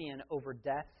champion over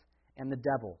death and the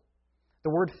devil. The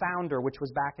word founder, which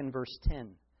was back in verse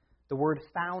 10, the word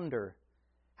founder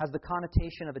has the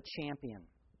connotation of a champion,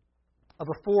 of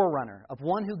a forerunner, of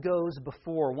one who goes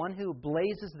before, one who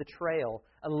blazes the trail,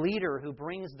 a leader who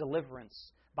brings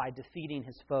deliverance by defeating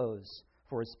his foes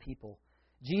for his people.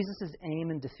 Jesus'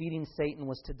 aim in defeating Satan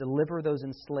was to deliver those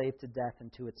enslaved to death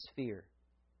and to its fear.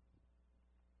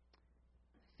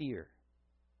 Fear,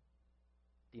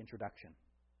 the introduction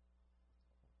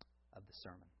of the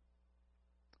sermon.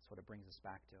 That's what it brings us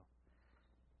back to.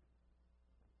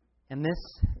 And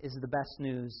this is the best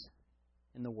news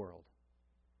in the world.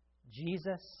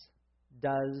 Jesus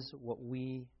does what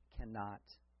we cannot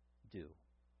do.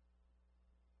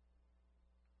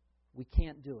 We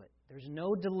can't do it. There's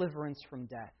no deliverance from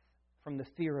death, from the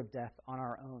fear of death on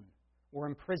our own. We're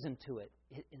imprisoned to it.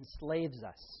 It enslaves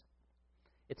us.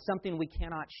 It's something we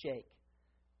cannot shake.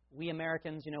 We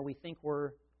Americans, we think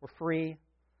we're free.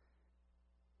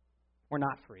 We're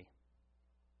not free.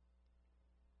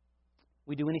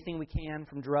 We do anything we can,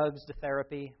 from drugs to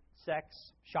therapy, sex,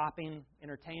 shopping,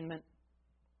 entertainment,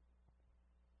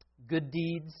 good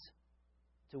deeds,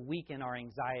 to weaken our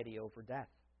anxiety over death.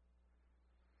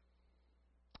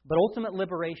 But ultimate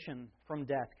liberation from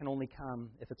death can only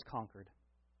come if it's conquered.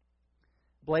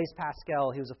 Blaise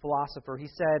Pascal, he was a philosopher, he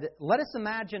said, "Let us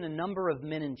imagine a number of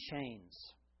men in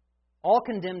chains, all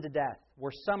condemned to death,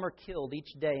 where some are killed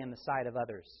each day in the sight of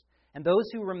others. And those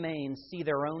who remain see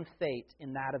their own fate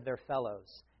in that of their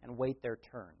fellows and wait their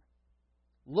turn,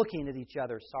 looking at each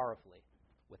other sorrowfully,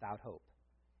 without hope."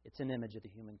 It's an image of the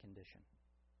human condition.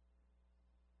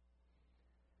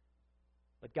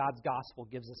 But God's gospel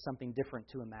gives us something different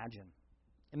to imagine.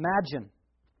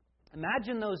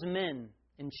 Imagine those men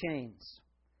in chains,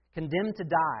 condemned to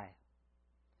die,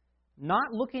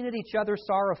 not looking at each other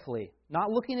sorrowfully,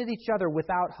 not looking at each other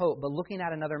without hope, but looking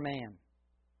at another man.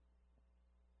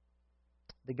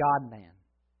 The God-man,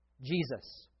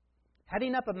 Jesus,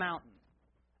 heading up a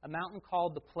mountain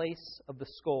called the place of the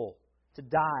skull, to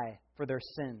die for their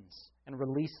sins and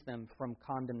release them from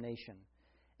condemnation.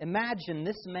 Imagine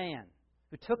this man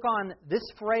who took on this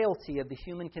frailty of the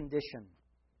human condition,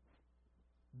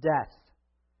 death,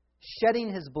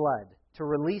 shedding his blood to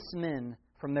release men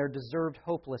from their deserved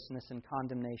hopelessness and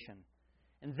condemnation.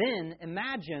 And then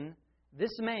imagine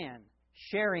this man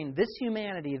sharing this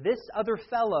humanity, this other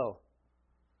fellow,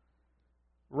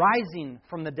 rising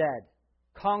from the dead,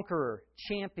 conqueror,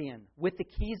 champion, with the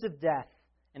keys of death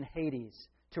and Hades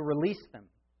to release them.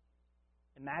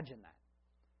 Imagine that.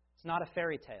 It's not a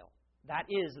fairy tale. That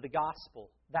is the gospel.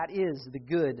 That is the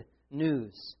good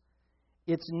news.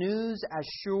 It's news as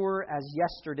sure as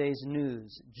yesterday's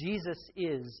news. Jesus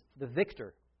is the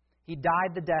victor. He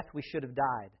died the death we should have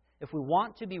died. If we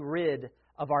want to be rid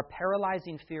of our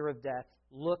paralyzing fear of death,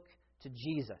 look to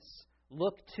Jesus.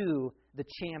 Look to the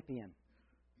champion.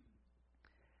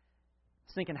 I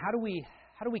was thinking, how do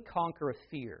we conquer a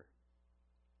fear?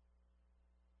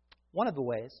 One of the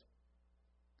ways,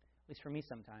 at least for me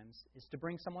sometimes, is to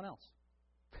bring someone else.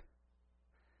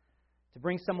 To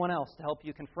bring someone else to help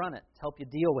you confront it, to help you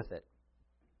deal with it.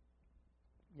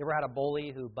 You ever had a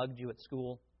bully who bugged you at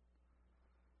school?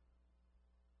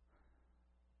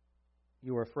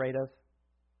 You were afraid of?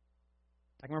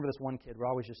 I can remember this one kid would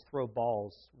always just throw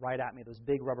balls right at me, those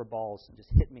big rubber balls, and just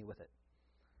hit me with it.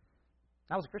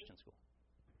 That was a Christian school.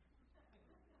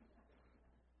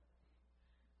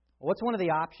 Well, what's one of the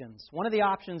options? One of the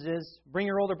options is bring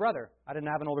your older brother. I didn't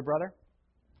have an older brother.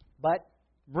 But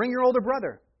bring your older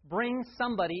brother. Bring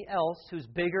somebody else who's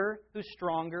bigger, who's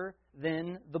stronger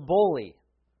than the bully.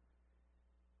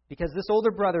 Because this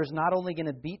older brother is not only going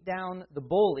to beat down the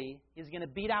bully, he's going to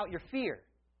beat out your fear.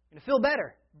 You're going to feel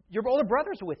better. Your older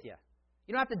brother's with you.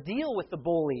 You don't have to deal with the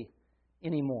bully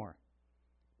anymore.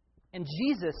 And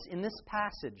Jesus, in this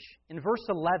passage, in verse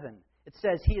 11, it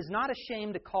says, He is not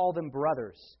ashamed to call them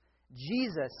brothers.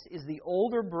 Jesus is the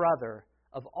older brother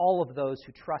of all of those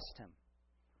who trust Him.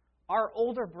 Our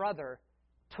older brother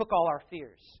took all our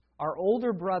fears. Our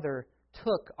older brother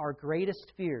took our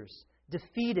greatest fears,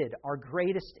 defeated our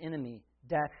greatest enemy,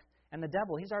 death and the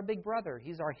devil. He's our big brother.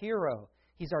 He's our hero.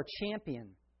 He's our champion.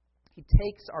 He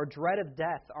takes our dread of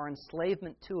death, our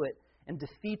enslavement to it, and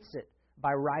defeats it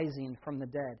by rising from the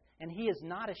dead. And He is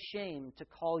not ashamed to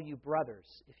call you brothers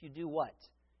if you do what?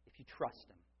 If you trust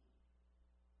Him.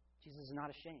 Jesus is not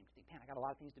ashamed. You think, man, I got a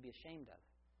lot of things to be ashamed of.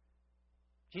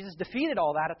 Jesus defeated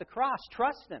all that at the cross.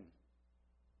 Trust Him.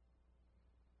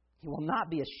 He will not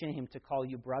be ashamed to call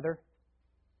you brother.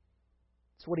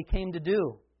 It's what He came to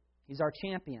do. He's our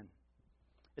champion.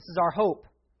 This is our hope.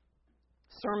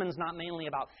 Sermon's not mainly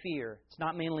about fear. It's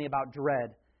not mainly about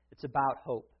dread. It's about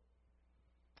hope.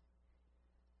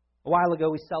 A while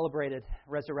ago, we celebrated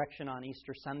resurrection on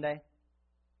Easter Sunday.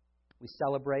 We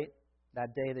celebrate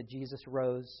that day that Jesus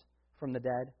rose from the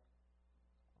dead.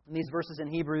 And these verses in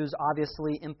Hebrews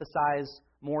obviously emphasize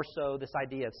more so this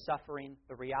idea of suffering,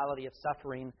 the reality of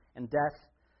suffering and death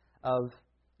of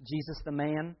Jesus the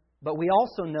man. But we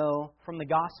also know from the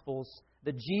Gospels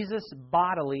that Jesus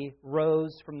bodily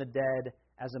rose from the dead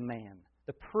as a man.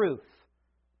 The proof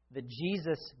that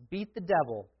Jesus beat the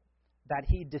devil, that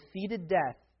He defeated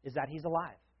death, is that He's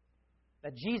alive.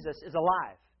 That Jesus is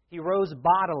alive. He rose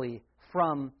bodily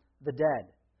from the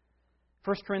dead.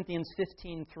 1 Corinthians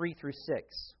 15, 3 through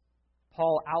 6.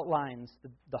 Paul outlines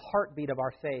the heartbeat of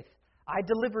our faith. I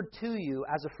delivered to you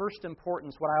as of first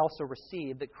importance what I also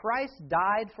received, that Christ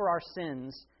died for our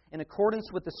sins in accordance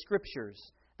with the Scriptures,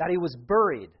 that He was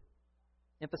buried,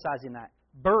 emphasizing that,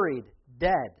 buried,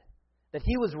 dead, that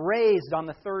He was raised on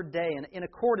the third day in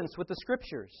accordance with the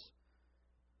Scriptures.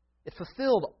 It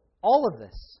fulfilled all of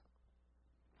this.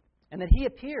 And that He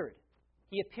appeared.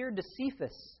 He appeared to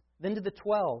Cephas, then to the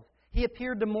 12. He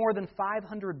appeared to more than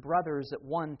 500 brothers at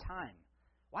one time.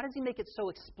 Why does He make it so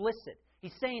explicit?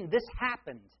 He's saying this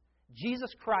happened. Jesus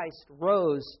Christ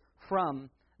rose from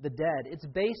the dead. It's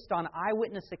based on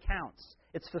eyewitness accounts.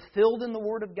 It's fulfilled in the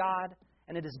Word of God,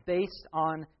 and it is based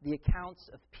on the accounts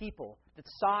of people that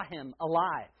saw Him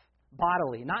alive,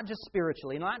 bodily, not just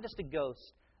spiritually, not just a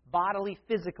ghost, bodily,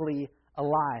 physically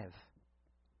alive.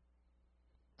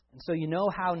 And so you know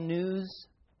how news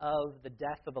of the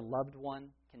death of a loved one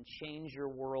can change your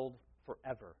world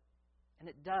forever. And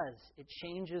it does. It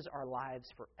changes our lives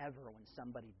forever when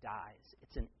somebody dies.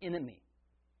 It's an enemy.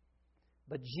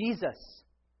 But Jesus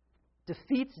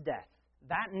defeats death.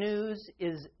 That news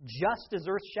is just as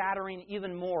earth-shattering,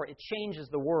 even more. It changes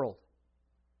the world.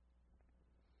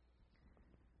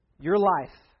 Your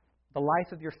life, the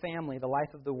life of your family, the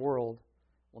life of the world,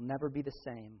 will never be the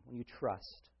same when you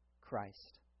trust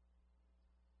Christ.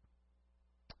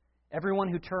 Everyone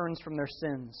who turns from their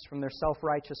sins, from their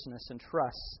self-righteousness, and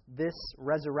trusts this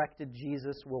resurrected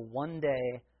Jesus will one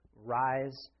day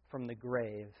rise from the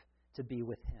grave to be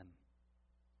with Him.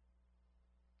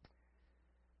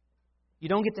 You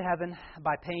don't get to heaven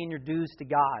by paying your dues to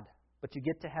God, but you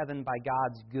get to heaven by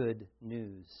God's good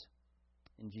news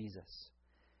in Jesus.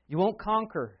 You won't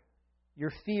conquer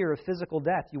your fear of physical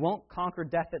death. You won't conquer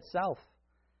death itself,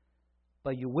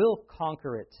 but you will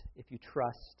conquer it if you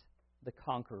trust the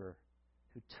conqueror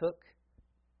who took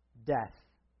death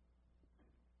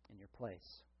in your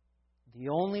place. The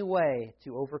only way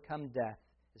to overcome death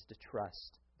is to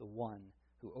trust the one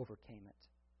who overcame it.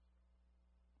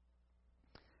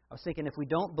 I was thinking, if we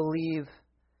don't believe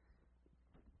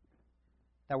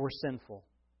that we're sinful,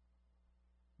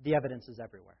 the evidence is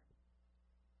everywhere.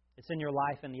 It's in your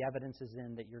life, and the evidence is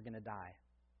in that you're going to die.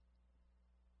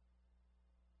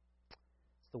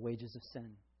 It's the wages of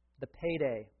sin. The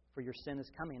payday for your sin is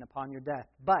coming upon your death.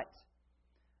 But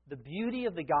the beauty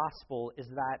of the gospel is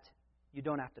that you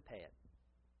don't have to pay it.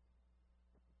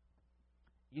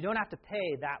 You don't have to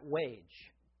pay that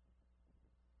wage.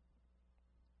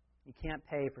 You can't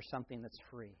pay for something that's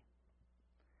free.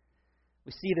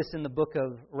 We see this in the book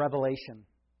of Revelation.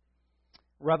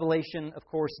 Revelation, of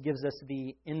course, gives us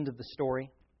the end of the story.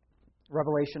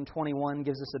 Revelation 21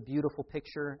 gives us a beautiful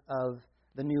picture of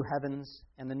the new heavens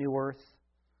and the new earth,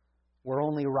 where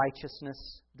only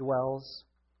righteousness dwells,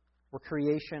 where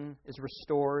creation is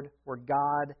restored, where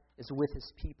God is with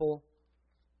His people.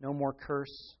 No more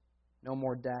curse, no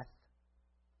more death.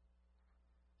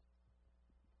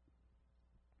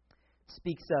 It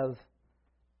speaks of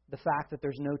the fact that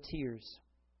there's no tears,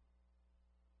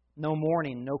 no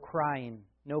mourning, no crying,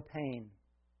 no pain.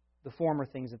 The former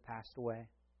things have passed away.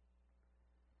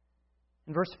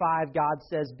 In verse 5, God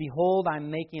says, "Behold,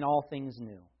 I'm making all things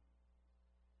new."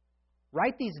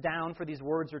 Write these down, for these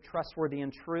words are trustworthy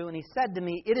and true. And He said to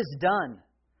me, "It is done.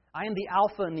 I am the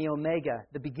Alpha and the Omega,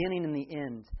 the beginning and the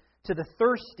end. To the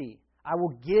thirsty, I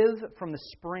will give from the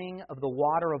spring of the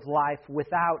water of life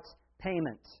without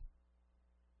payment.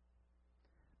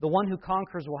 The one who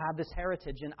conquers will have this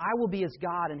heritage, and I will be his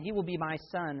God, and he will be my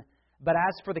son. But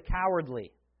as for the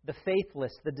cowardly, the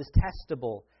faithless, the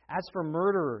detestable, as for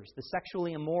murderers, the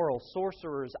sexually immoral,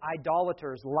 sorcerers,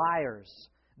 idolaters, liars,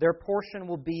 their portion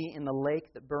will be in the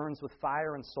lake that burns with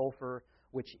fire and sulfur,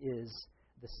 which is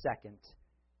the second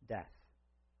death."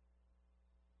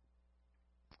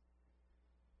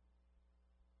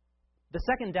 The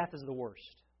second death is the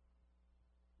worst.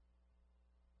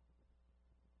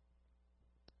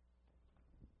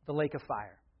 The lake of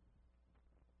fire.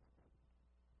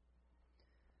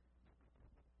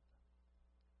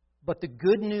 But the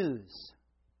good news,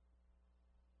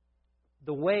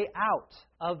 the way out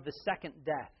of the second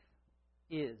death,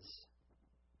 is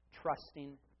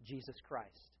trusting Jesus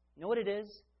Christ. You know what it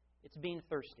is? It's being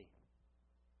thirsty.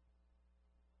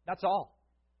 That's all.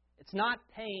 It's not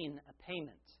paying a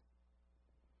payment.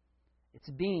 It's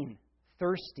being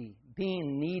thirsty,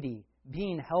 being needy,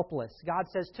 being helpless. God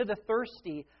says, "To the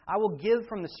thirsty, I will give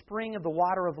from the spring of the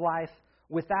water of life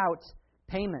without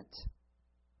payment."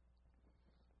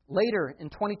 Later in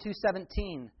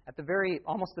 22:17, at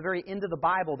almost the very end of the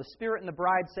Bible, the Spirit and the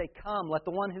bride say, "Come." Let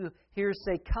the one who hears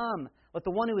say, "Come." Let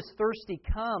the one who is thirsty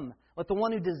come. Let the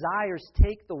one who desires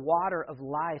take the water of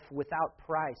life without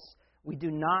price. We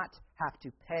do not have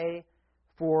to pay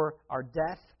for our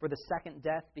death, for the second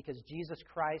death, because Jesus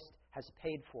Christ has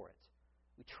paid for it.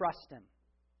 We trust Him,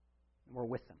 and we're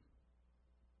with Him.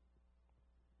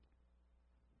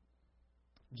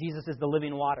 Jesus is the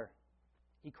living water.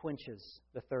 He quenches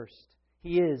the thirst.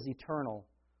 He is eternal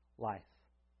life.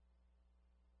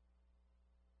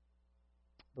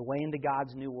 The way into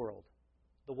God's new world,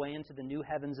 the way into the new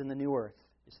heavens and the new earth,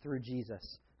 is through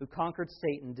Jesus, who conquered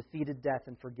Satan, defeated death,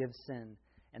 and forgives sin.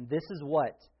 And this is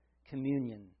what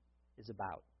communion is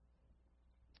about.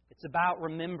 It's about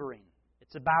remembering.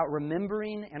 It's about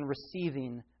remembering and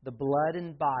receiving the blood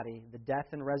and body, the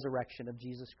death and resurrection of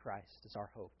Jesus Christ as our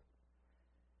hope,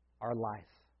 our life.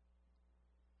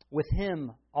 With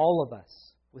Him, all of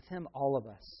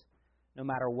us, no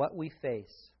matter what we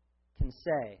face, can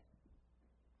say,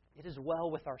 "It is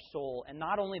well with our soul." And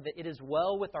not only that it is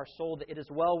well with our soul, that it is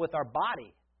well with our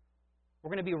body. We're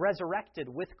going to be resurrected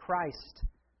with Christ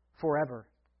forever,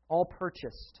 all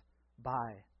purchased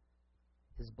by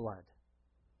His blood.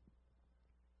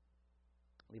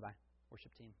 Levi,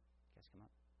 worship team, you guys come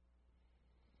up.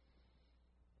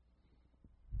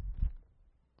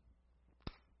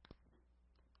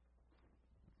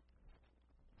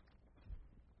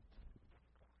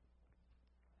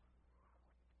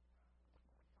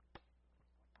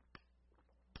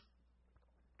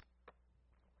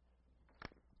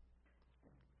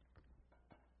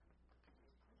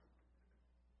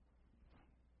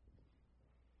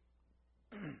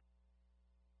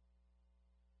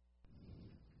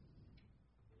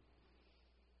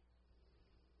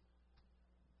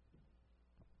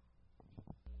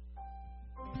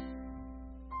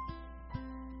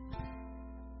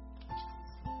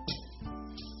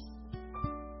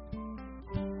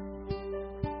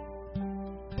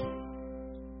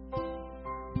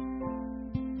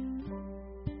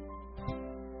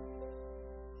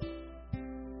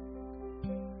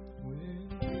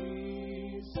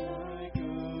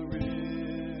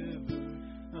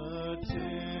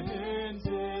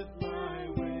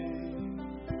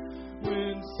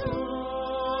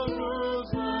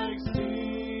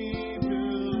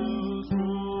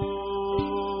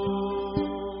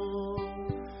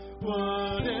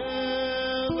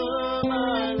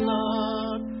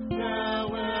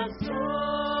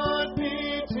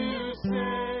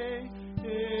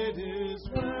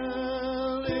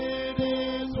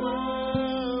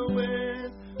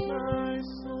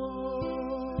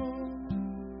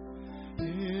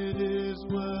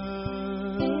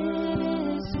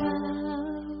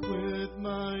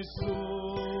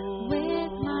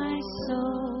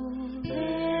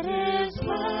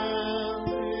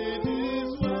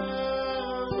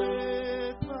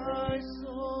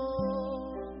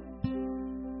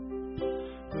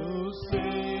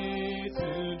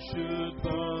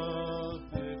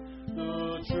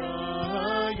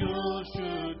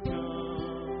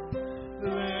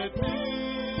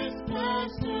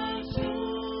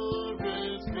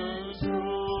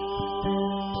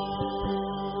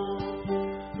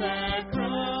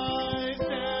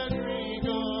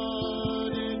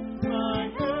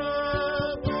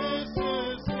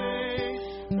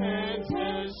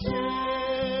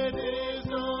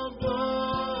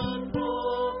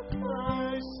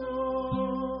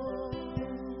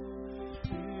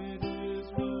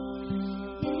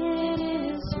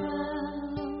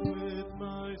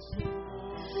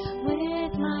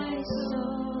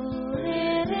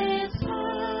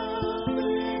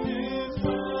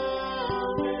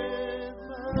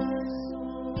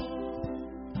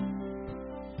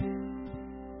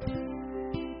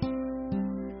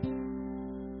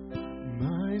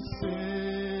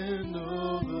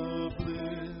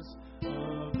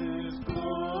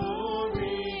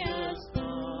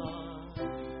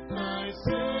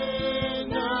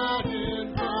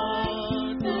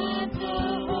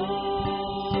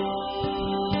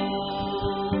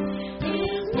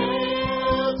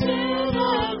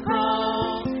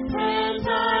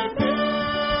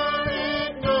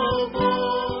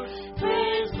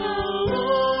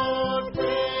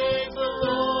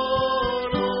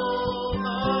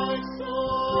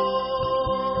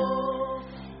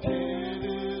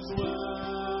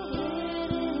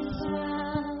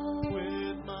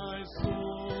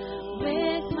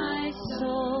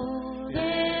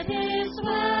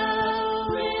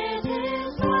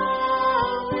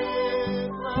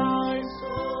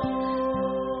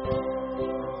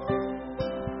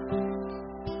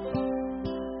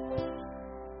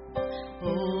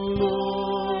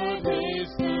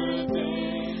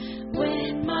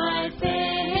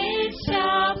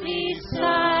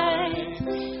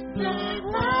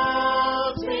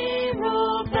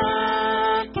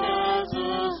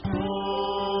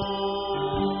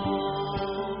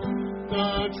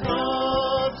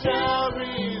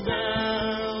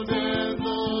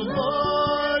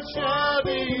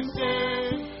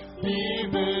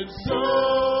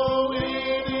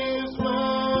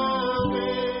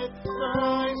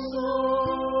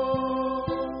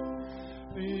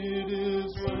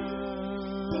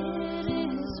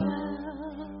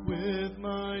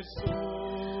 my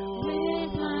soul.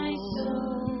 With my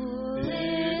soul.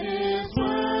 It is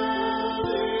well.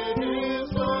 It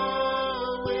is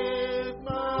well with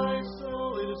my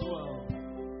soul. It is well.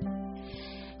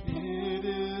 It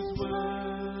is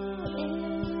well.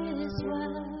 It is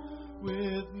well.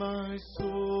 With my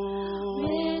soul.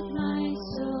 With my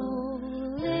soul.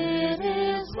 It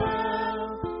is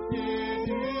well. It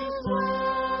is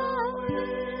well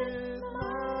with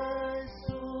my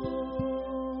soul.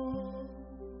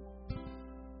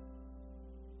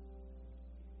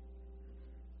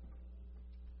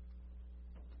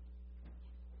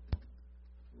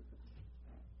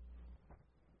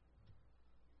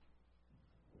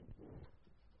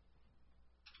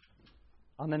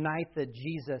 On the night that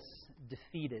Jesus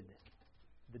defeated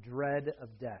the dread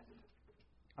of death,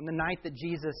 on the night that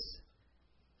Jesus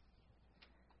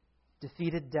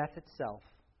defeated death itself,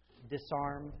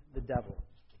 disarmed the devil,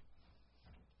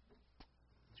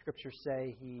 Scriptures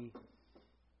say he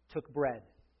took bread,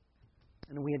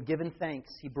 and when he had given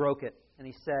thanks, he broke it, and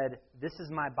he said, "This is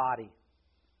my body,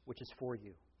 which is for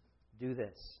you. Do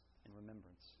this in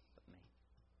remembrance of me."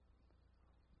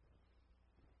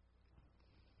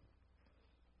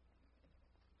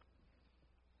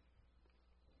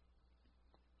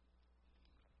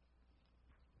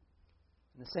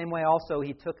 In the same way also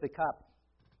he took the cup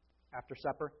after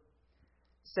supper,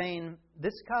 saying,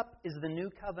 "This cup is the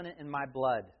new covenant in my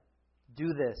blood.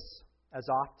 Do this as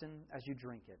often as you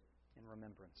drink it in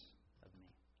remembrance of me."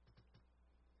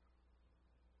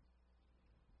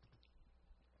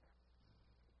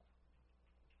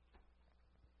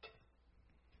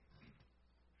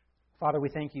 Father, we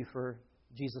thank you for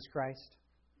Jesus Christ,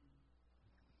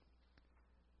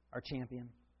 our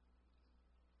champion.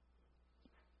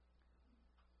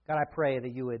 God, I pray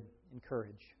that you would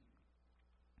encourage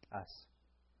us.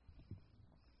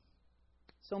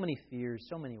 So many fears,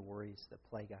 so many worries that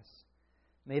plague us.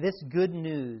 May this good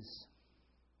news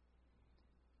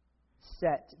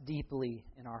set deeply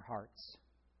in our hearts.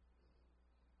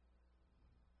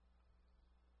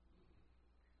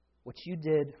 What you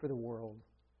did for the world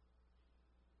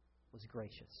was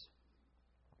gracious,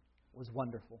 was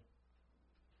wonderful.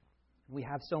 We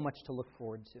have so much to look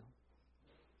forward to.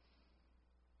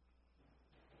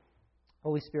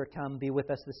 Holy Spirit, come be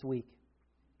with us this week.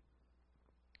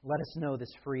 Let us know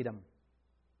this freedom.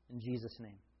 In Jesus'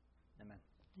 name, amen.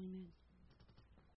 Amen.